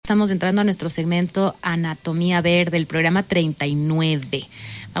estamos entrando a nuestro segmento Anatomía Verde, el programa 39.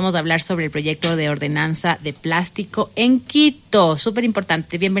 Vamos a hablar sobre el proyecto de ordenanza de plástico en Quito. Súper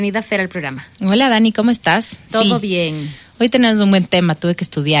importante. Bienvenida, Fer, al programa. Hola, Dani, ¿cómo estás? Todo bien. Hoy tenemos un buen tema, tuve que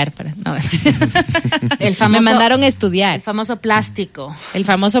estudiar para... No. Me mandaron a estudiar. El famoso plástico. El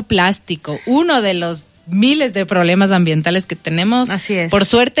famoso plástico, uno de los miles de problemas ambientales que tenemos. Así es. Por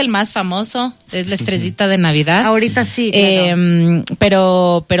suerte el más famoso es la estrellita de Navidad. Ahorita sí, claro.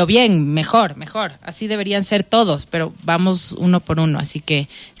 Pero bien, mejor. Así deberían ser todos, pero vamos uno por uno. Así que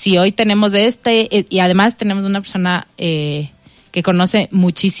sí, hoy tenemos y además tenemos una persona que conoce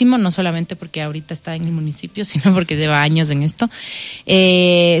muchísimo, no solamente porque ahorita está en el municipio, sino porque lleva años en esto.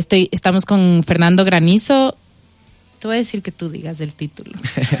 Estamos con Fernando Granizo. Te voy a decir que tú digas el título.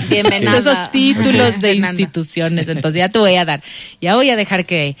 Bienvenido. Esos títulos de instituciones, entonces ya te voy a dar. Ya voy a dejar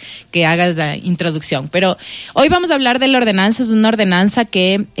que hagas la introducción. Pero hoy vamos a hablar de la ordenanza. Es una ordenanza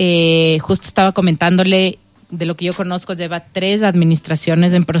que justo estaba comentándole, de lo que yo conozco, lleva 3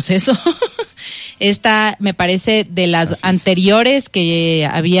 administraciones en proceso. Esta me parece de las anteriores que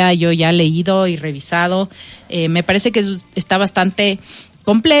había yo ya leído y revisado. Me parece que está bastante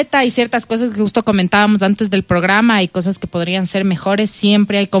completa. Hay ciertas cosas que justo comentábamos antes del programa, hay cosas que podrían ser mejores,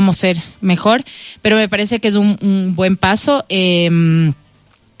 siempre hay cómo ser mejor, pero me parece que es un buen paso.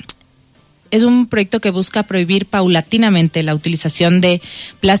 Es un proyecto que busca prohibir paulatinamente la utilización de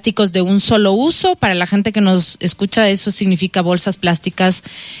plásticos de un solo uso. Para la gente que nos escucha, eso significa bolsas plásticas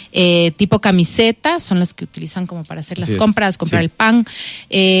tipo camiseta, son las que utilizan como para hacer las compras, comprar el pan.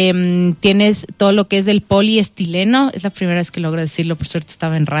 Tienes todo lo que es el poliestileno, es la primera vez que logro decirlo, por suerte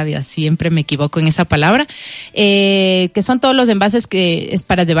estaba en radio, siempre me equivoco en esa palabra, que son todos los envases que es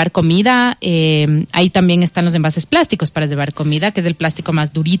para llevar comida. Ahí también están los envases plásticos para llevar comida, que es el plástico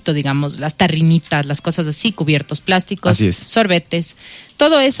más durito, digamos, las tarrinitas, las cosas así, cubiertos plásticos, sorbetes.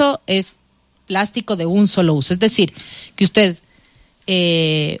 Todo eso es plástico de un solo uso. Es decir, que usted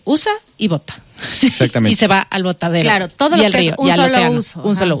usa y bota. Exactamente. Y se va al botadero. Claro, todo lo que es un solo uso.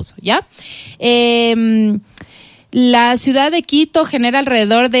 Un solo uso, ¿ya? La ciudad de Quito genera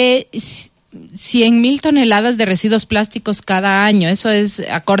alrededor de 100,000 toneladas de residuos plásticos cada año. Eso es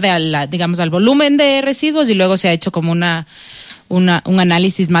acorde al volumen de residuos, y luego se ha hecho como un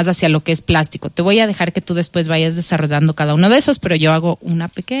análisis más hacia lo que es plástico. Te voy a dejar que tú después vayas desarrollando cada uno de esos, pero yo hago una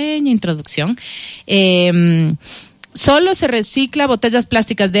pequeña introducción. Solo se recicla botellas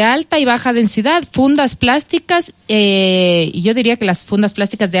plásticas de alta y baja densidad, fundas plásticas, y yo diría que las fundas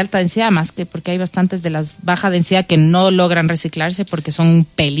plásticas de alta densidad, más que porque hay bastantes de las baja densidad que no logran reciclarse porque son un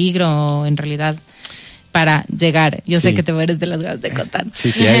peligro en realidad para llegar. Yo sé que te mueres de las ganas de contar.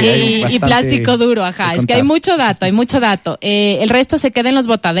 Y plástico duro, es que hay mucho dato. El resto se queda en los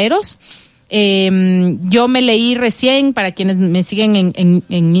botaderos. Yo me leí recién, para quienes me siguen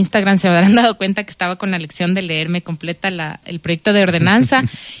en Instagram se habrán dado cuenta que estaba con la lección de leerme completa el proyecto de ordenanza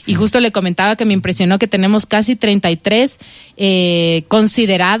y justo le comentaba que me impresionó que tenemos casi 33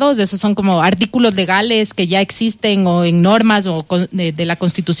 considerados. Esos son como artículos legales que ya existen o en normas o de la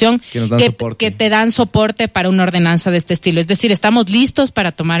Constitución que te dan soporte para una ordenanza de este estilo. Es decir, estamos listos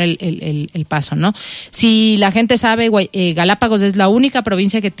para tomar el paso, ¿no? Si la gente sabe, Galápagos es la única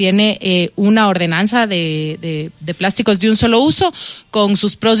provincia que tiene una ordenanza de plásticos de un solo uso, con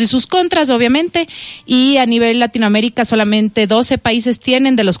sus pros y sus contras, obviamente, y a nivel Latinoamérica solamente 12 países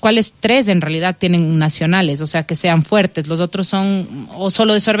tienen, de los cuales 3 en realidad tienen nacionales, o sea, que sean fuertes. Los otros son o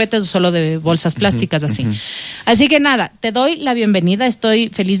solo de sorbetes o solo de bolsas plásticas, así. Así que nada, te doy la bienvenida, estoy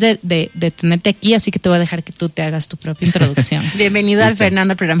feliz de tenerte aquí, así que te voy a dejar que tú te hagas tu propia introducción. Bienvenida al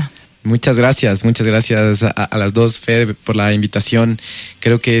Fernando al programa. Muchas gracias a las dos, Fer, por la invitación.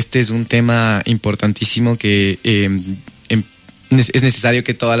 Creo que este es un tema importantísimo que es necesario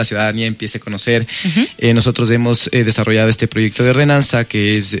que toda la ciudadanía empiece a conocer. Nosotros hemos desarrollado este proyecto de ordenanza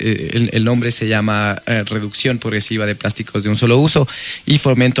que es, el nombre se llama Reducción Progresiva de Plásticos de un Solo Uso y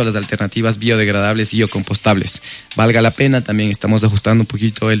Fomento a las Alternativas Biodegradables y Biocompostables. Valga la pena, también estamos ajustando un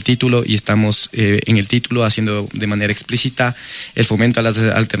poquito el título y estamos en el título haciendo de manera explícita el fomento a las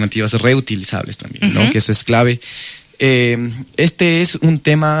alternativas reutilizables también, ¿no? Que eso es clave. Este es un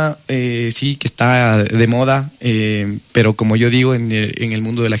tema, sí, que está de moda, pero como yo digo, en el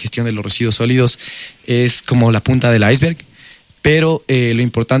mundo de la gestión de los residuos sólidos, es como la punta del iceberg. Pero lo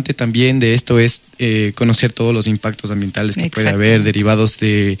importante también de esto es conocer todos los impactos ambientales que puede haber derivados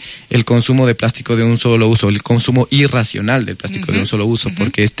de el consumo de plástico de un solo uso, el consumo irracional del plástico de un solo uso,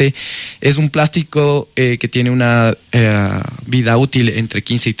 porque este es un plástico que tiene una vida útil entre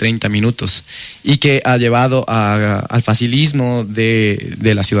 15 y 30 minutos y que ha llevado al facilismo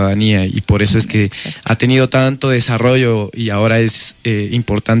de la ciudadanía, y por eso es que ha tenido tanto desarrollo, y ahora es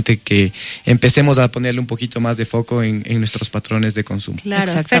importante que empecemos a ponerle un poquito más de foco en nuestros patrones de consumo.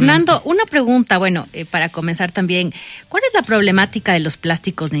 Claro. Fernando, una pregunta, para comenzar también, ¿cuál es la problemática de los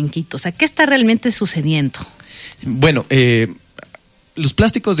plásticos en Quito? O sea, ¿qué está realmente sucediendo? Bueno, los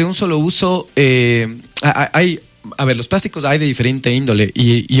plásticos de un solo uso, los plásticos hay de diferente índole,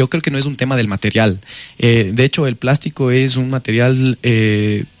 y yo creo que no es un tema del material. De hecho, el plástico es un material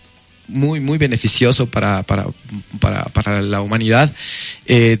muy, muy beneficioso para la humanidad.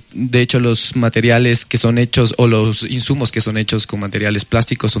 De hecho, los materiales que son hechos, o los insumos que son hechos con materiales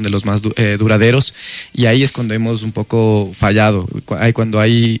plásticos, son de los más duraderos, y ahí es cuando hemos un poco fallado, cuando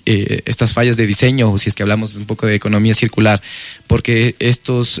hay estas fallas de diseño, o si es que hablamos un poco de economía circular, porque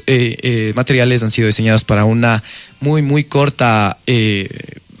estos materiales han sido diseñados para una muy, muy corta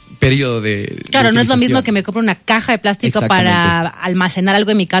periodo de Claro, no es lo mismo que me compre una caja de plástico para almacenar algo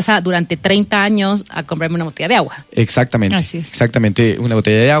en mi casa durante 30 años a comprarme una botella de agua. Exactamente. Así es. Exactamente, una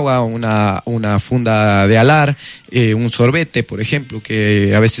botella de agua, una funda de alar, un sorbete, por ejemplo,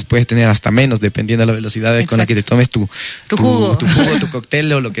 que a veces puedes tener hasta menos, dependiendo de la velocidad con la que te tomes tu jugo, tu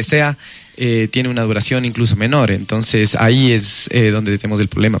cóctel o lo que sea. Tiene una duración incluso menor, entonces ahí es donde tenemos el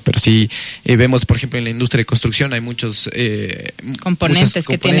problema. Pero si vemos, por ejemplo, en la industria de construcción hay muchos componentes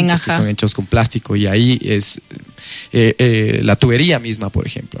que son hechos con plástico, y ahí es la tubería misma, por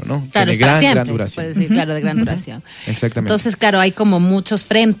ejemplo, ¿no? Claro, tiene gran duración. duración. Decir, claro, de gran duración. Exactamente. Entonces, claro, hay como muchos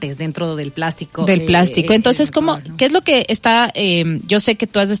frentes dentro del plástico. Entonces, ¿qué es lo que está? Yo sé que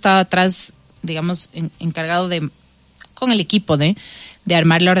tú has estado atrás, digamos, encargado con el equipo de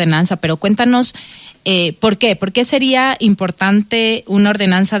armar la ordenanza, pero cuéntanos ¿por qué? ¿Por qué sería importante una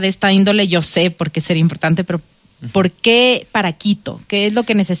ordenanza de esta índole? Yo sé por qué sería importante, pero ¿por qué para Quito? ¿Qué es lo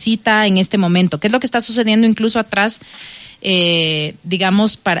que necesita en este momento? ¿Qué es lo que está sucediendo incluso atrás,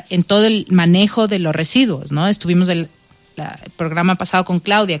 digamos, en todo el manejo de los residuos, ¿no? Estuvimos el programa pasado con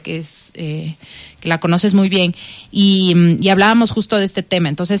Claudia, que la conoces muy bien, y hablábamos justo de este tema.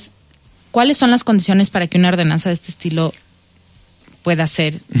 Entonces, ¿cuáles son las condiciones para que una ordenanza de este estilo pueda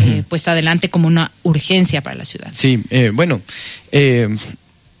ser puesta adelante como una urgencia para la ciudad? Sí,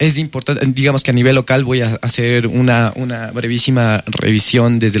 es importante, digamos que a nivel local voy a hacer una brevísima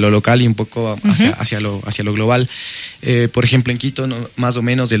revisión desde lo local y un poco hacia lo global. Por ejemplo, en Quito, más o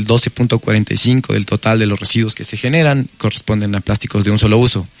menos el 12.45 del total de los residuos que se generan corresponden a plásticos de un solo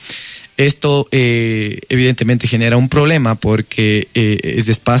uso. Esto evidentemente genera un problema porque es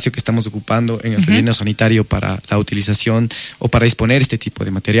espacio que estamos ocupando en el relleno sanitario para la utilización o para disponer este tipo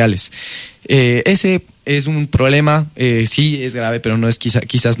de materiales. Ese es un problema, sí es grave, pero no es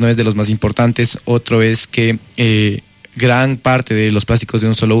quizás no es de los más importantes. Otro es que gran parte de los plásticos de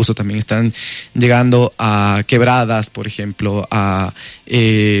un solo uso también están llegando a quebradas, por ejemplo, a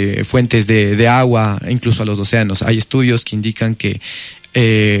fuentes de agua, incluso a los océanos. Hay estudios que indican que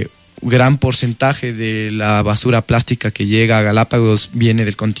gran porcentaje de la basura plástica que llega a Galápagos viene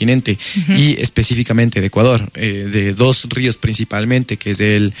del continente y específicamente de Ecuador, de dos ríos principalmente, que es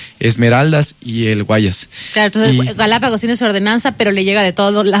el Esmeraldas y el Guayas. Claro, entonces Galápagos tiene su ordenanza, pero le llega de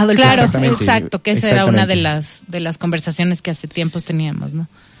todo lado el plástico. Claro, exacto, que esa era una de las conversaciones que hace tiempos teníamos, ¿no?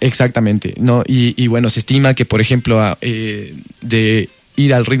 Exactamente, ¿no? Y bueno, se estima que, por ejemplo, de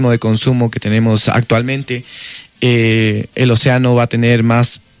ir al ritmo de consumo que tenemos actualmente, el océano va a tener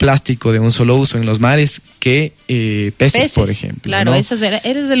más plástico de un solo uso en los mares que peces, por ejemplo. Claro, ¿no?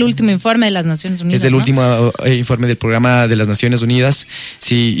 Eres del último informe de las Naciones Unidas. Es del ¿no? último informe del programa de las Naciones Unidas.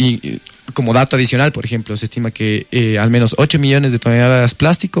 Sí, y como dato adicional, por ejemplo, se estima que al menos 8 millones de toneladas de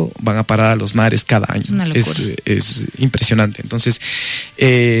plástico van a parar a los mares cada año. Una locura. Es impresionante. Entonces,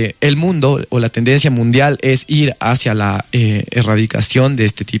 el mundo o la tendencia mundial es ir hacia la erradicación de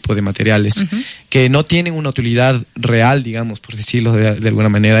este tipo de materiales que no tienen una utilidad real, digamos, por decirlo de alguna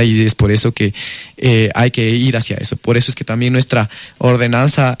manera, y es por eso que hay que ir hacia eso. Por eso es que también nuestra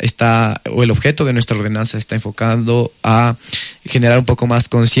ordenanza o el objeto de nuestra ordenanza está enfocando a generar un poco más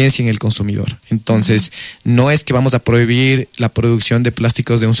conciencia en el consumidor. Entonces, no es que vamos a prohibir la producción de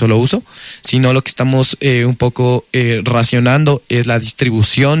plásticos de un solo uso, sino lo que estamos un poco racionando es la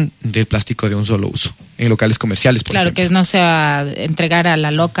distribución del plástico de un solo uso en locales comerciales, por ejemplo. Claro, que no se va a entregar a la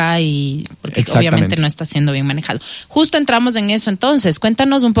loca porque obviamente no está siendo bien manejado. Justo entramos en eso entonces.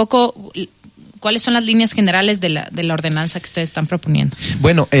 Cuéntanos un poco, ¿Cuáles son las líneas generales de la ordenanza que ustedes están proponiendo?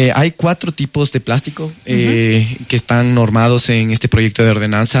 Bueno, hay 4 tipos de plástico que están normados en este proyecto de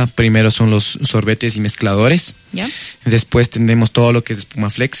ordenanza. Primero son los sorbetes y mezcladores. ¿Ya? Después tenemos todo lo que es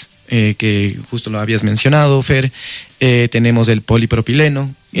espumaflex, que justo lo habías mencionado, Fer. Tenemos el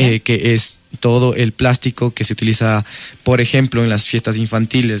polipropileno, que es todo el plástico que se utiliza, por ejemplo, en las fiestas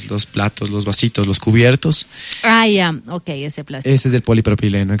infantiles, los platos, los vasitos, los cubiertos. Ah, ya, ok, ese plástico. Ese es el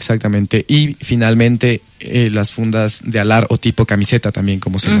polipropileno, exactamente. Y finalmente las fundas de alar o tipo camiseta también,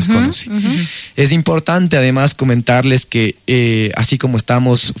 como se las conoce. Es importante además comentarles que así como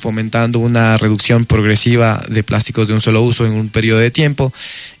estamos fomentando una reducción progresiva de plásticos de un solo uso en un periodo de tiempo,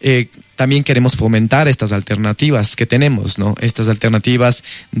 también queremos fomentar estas alternativas que tenemos, ¿no? Estas alternativas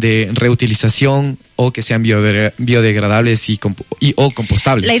de reutilización o que sean biodegradables o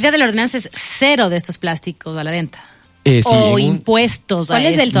compostables. La idea de la ordenanza es 0 de estos plásticos a la venta. Sí, o impuestos ¿Cuál a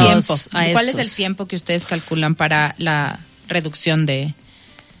es el tiempo? a ¿Cuál es el estos? tiempo que ustedes calculan para la reducción de...?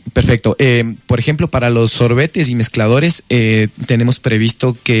 Perfecto. Por ejemplo, para los sorbetes y mezcladores tenemos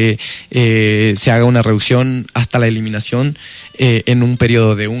previsto que se haga una reducción hasta la eliminación en un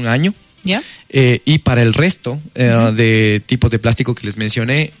periodo de 1 año. ¿Ya? Y para el resto de tipos de plástico que les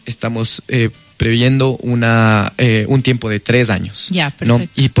mencioné, estamos previendo un tiempo de 3 años. Ya, perfecto. ¿No?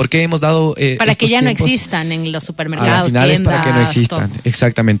 ¿Y por qué hemos dado para que ya tiempos? No existan en los A supermercados, la final tiendas, es para que no existan, todo.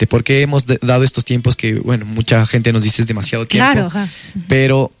 exactamente. Porque hemos dado estos tiempos que, bueno, mucha gente nos dice es demasiado tiempo. Claro, ajá.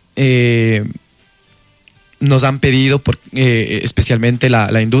 Pero nos han pedido, especialmente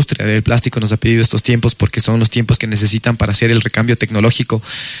la industria del plástico nos ha pedido estos tiempos porque son los tiempos que necesitan para hacer el recambio tecnológico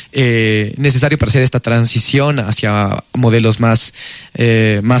necesario para hacer esta transición hacia modelos más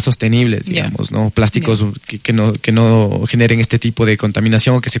sostenibles, digamos, ¿no? Plásticos que no generen este tipo de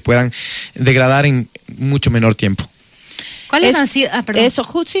contaminación o que se puedan degradar en mucho menor tiempo. ¿Cuáles han sido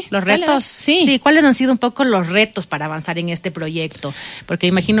sí, los retos? Sí. ¿Cuáles han sido un poco los retos para avanzar en este proyecto? Porque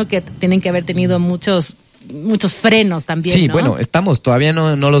imagino que tienen que haber tenido muchos frenos también, Sí, ¿no? bueno, todavía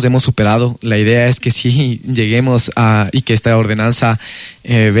no los hemos superado. La idea es que sí lleguemos y que esta ordenanza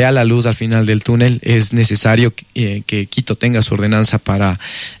vea la luz al final del túnel. Es necesario que Quito tenga su ordenanza para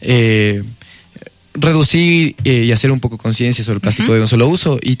reducir y hacer un poco conciencia sobre el plástico de un solo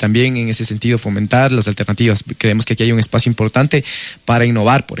uso y también en ese sentido fomentar las alternativas. Creemos que aquí hay un espacio importante para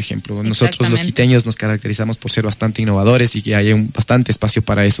innovar, por ejemplo. Nosotros los quiteños nos caracterizamos por ser bastante innovadores y que hay bastante espacio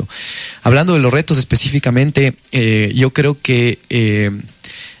para eso. Hablando de los retos específicamente, yo creo que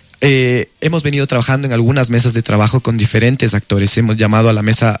hemos venido trabajando en algunas mesas de trabajo con diferentes actores. Hemos llamado a la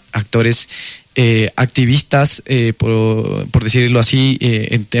mesa actores activistas, por decirlo así,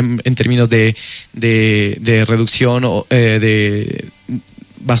 en términos de reducción o de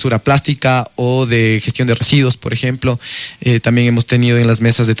basura plástica o de gestión de residuos, por ejemplo. También hemos tenido en las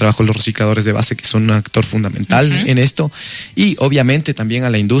mesas de trabajo los recicladores de base, que son un actor fundamental en esto, y obviamente también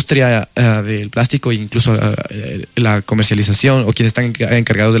a la industria del plástico e incluso la comercialización o quienes están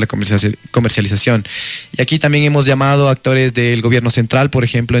encargados de la comercialización. Y aquí también hemos llamado a actores del gobierno central, por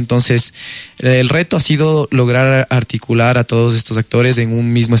ejemplo. Entonces, el reto ha sido lograr articular a todos estos actores en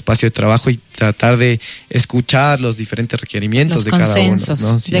un mismo espacio de trabajo y tratar de escuchar los diferentes requerimientos de cada uno,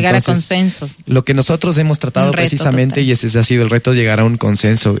 ¿no? Sí, llegar entonces, a consensos. Lo que nosotros hemos tratado precisamente, total. Y ese ha sido el reto, llegar a un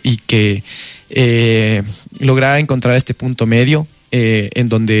consenso y que lograr encontrar este punto medio en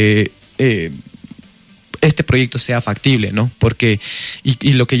donde este proyecto sea factible, ¿no? Porque,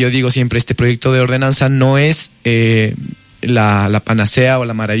 y lo que yo digo siempre, este proyecto de ordenanza no es la panacea o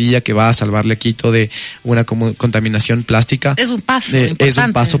la maravilla que va a salvarle a Quito de una contaminación plástica. Es un paso importante. Es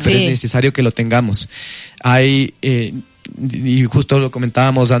un paso, pero es necesario que lo tengamos. Hay... y justo lo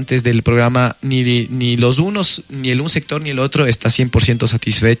comentábamos antes del programa, ni los unos, ni el un sector ni el otro está 100%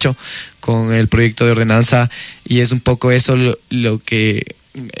 satisfecho con el proyecto de ordenanza, y es un poco eso lo que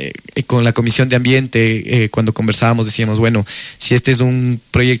con la Comisión de Ambiente cuando conversábamos decíamos, bueno, si este es un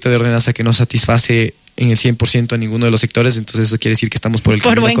proyecto de ordenanza que no satisface en el 100% a ninguno de los sectores, entonces eso quiere decir que estamos por el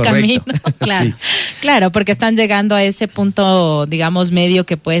camino buen correcto. Camino, claro. Sí. Claro, porque están llegando a ese punto, digamos, medio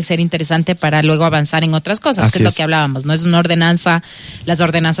que puede ser interesante para luego avanzar en otras cosas, Así que es lo que hablábamos. No es una ordenanza, las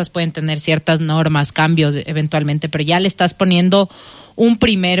ordenanzas pueden tener ciertas normas, cambios eventualmente, pero ya le estás poniendo un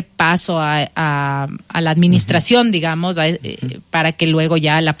primer paso a la administración, digamos, para que luego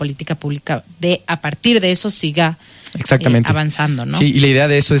ya la política pública a partir de eso siga exactamente avanzando, ¿no? Sí, y la idea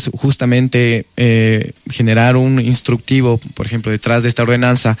de eso es justamente generar un instructivo, por ejemplo, detrás de esta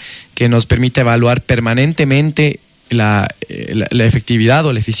ordenanza que nos permita evaluar permanentemente la efectividad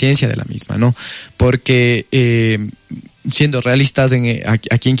o la eficiencia de la misma, ¿no? Porque siendo realistas,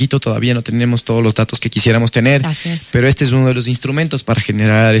 aquí en Quito todavía no tenemos todos los datos que quisiéramos tener. Así es. Pero este es uno de los instrumentos para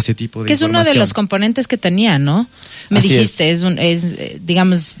generar ese tipo de que es información. uno de los componentes que tenía, ¿no? Me Así dijiste,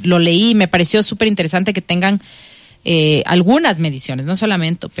 digamos, lo leí, me pareció súper interesante que tengan algunas mediciones, no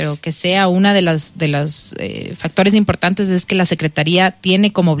solamente, pero que sea una de los factores importantes es que la Secretaría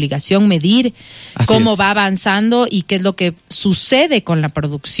tiene como obligación medir cómo va avanzando y qué es lo que sucede con la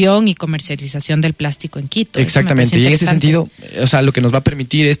producción y comercialización del plástico en Quito. Exactamente, y en ese sentido, o sea, lo que nos va a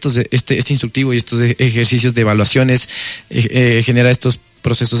permitir este instructivo y estos ejercicios de evaluación es generar estos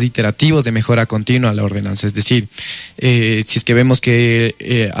procesos iterativos de mejora continua a la ordenanza. Es decir, si es que vemos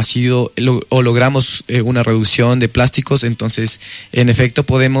que ha sido o logramos una reducción de plásticos, entonces en efecto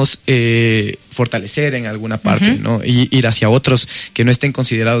podemos fortalecer en alguna parte, ¿no? Y ir hacia otros que no estén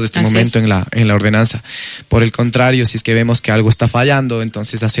considerados de este momento en la ordenanza. Por el contrario, si es que vemos que algo está fallando,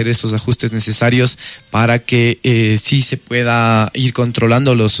 entonces hacer esos ajustes necesarios para que sí se pueda ir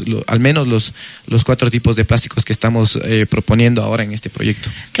controlando al menos los 4 tipos de plásticos que estamos proponiendo ahora en este proyecto.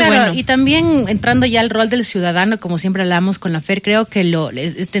 Claro, bueno. Y también entrando ya al rol del ciudadano, como siempre hablamos con la FER, creo que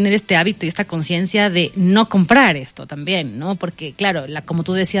es tener este hábito y esta conciencia de no comprar esto también, ¿no? Porque claro, como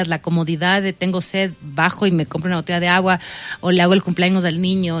tú decías, la comodidad de tengo sed, bajo y me compro una botella de agua, o le hago el cumpleaños al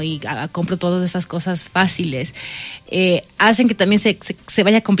niño y compro todas esas cosas fáciles, hacen que también se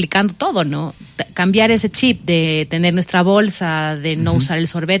vaya complicando todo, ¿no? Cambiar ese chip de tener nuestra bolsa, de no usar el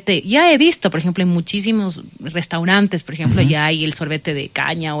sorbete. Ya he visto, por ejemplo, en muchísimos restaurantes, por ejemplo, ya hay el sorbete de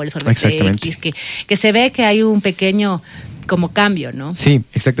caña o el sorbete X, que se ve que hay un pequeño como cambio, ¿no? Sí,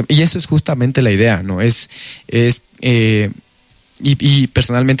 exactamente. Y eso es justamente la idea, ¿no? Y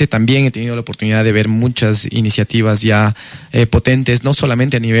personalmente también he tenido la oportunidad de ver muchas iniciativas ya potentes, no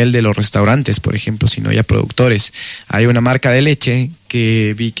solamente a nivel de los restaurantes, por ejemplo, sino ya productores. Hay una marca de leche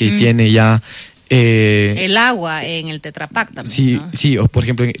que vi que tiene ya el agua en el Tetra Pak también, sí, ¿no? Sí, o por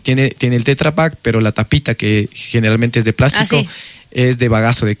ejemplo tiene el Tetra Pak, pero la tapita, que generalmente es de plástico, es de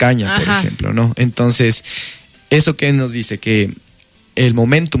bagazo de caña, por ejemplo, ¿no? Entonces, ¿eso qué nos dice? Que el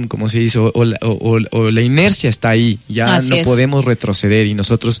momentum, como se dice, o la inercia está ahí, ya Así no es. podemos retroceder, y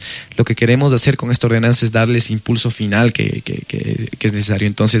nosotros lo que queremos hacer con esta ordenanza es darles impulso final que es necesario.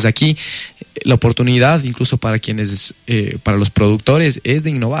 Entonces aquí la oportunidad, incluso para para los productores, es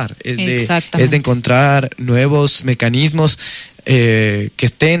de innovar, es de encontrar nuevos mecanismos que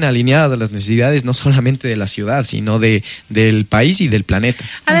estén alineadas a las necesidades no solamente de la ciudad, sino del país y del planeta.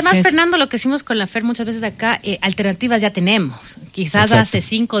 Además, Fernando, lo que hicimos con la FER muchas veces acá, alternativas ya tenemos. Quizás hace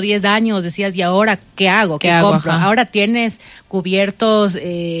 5 o 10 años decías, ¿y ahora qué hago? ¿Qué compro? Ahora tienes cubiertos,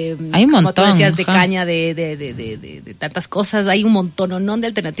 hay un como montón, tú decías, de caña, de tantas cosas. Hay un montón de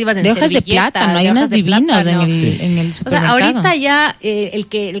alternativas en de hojas de plátano, hay unos divinos en el supermercado. O sea, ahorita ya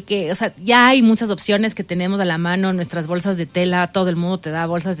o sea, ya hay muchas opciones que tenemos a la mano, nuestras bolsas de tela, todo el mundo te da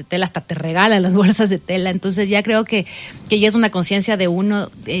bolsas de tela, hasta te regalan las bolsas de tela. Entonces ya creo que ya es una conciencia de uno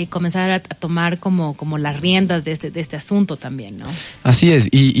comenzar a tomar como las riendas de este asunto también, ¿no? Así es,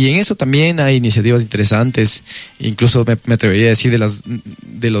 y en eso también hay iniciativas interesantes, incluso me atrevería a decir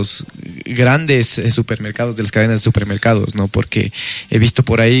de los grandes supermercados, de las cadenas de supermercados, ¿no? Porque he visto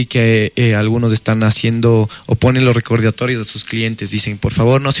por ahí que algunos están haciendo o ponen los recordatorios a sus clientes, dicen, por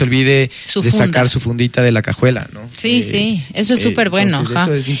favor no se olvide de sacar su fundita de la cajuela, ¿no? Sí, eso es súper bueno.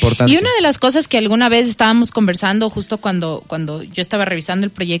 Eso es importante. Y una de las cosas que alguna vez estábamos conversando justo cuando yo estaba revisando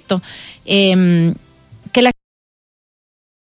el proyecto,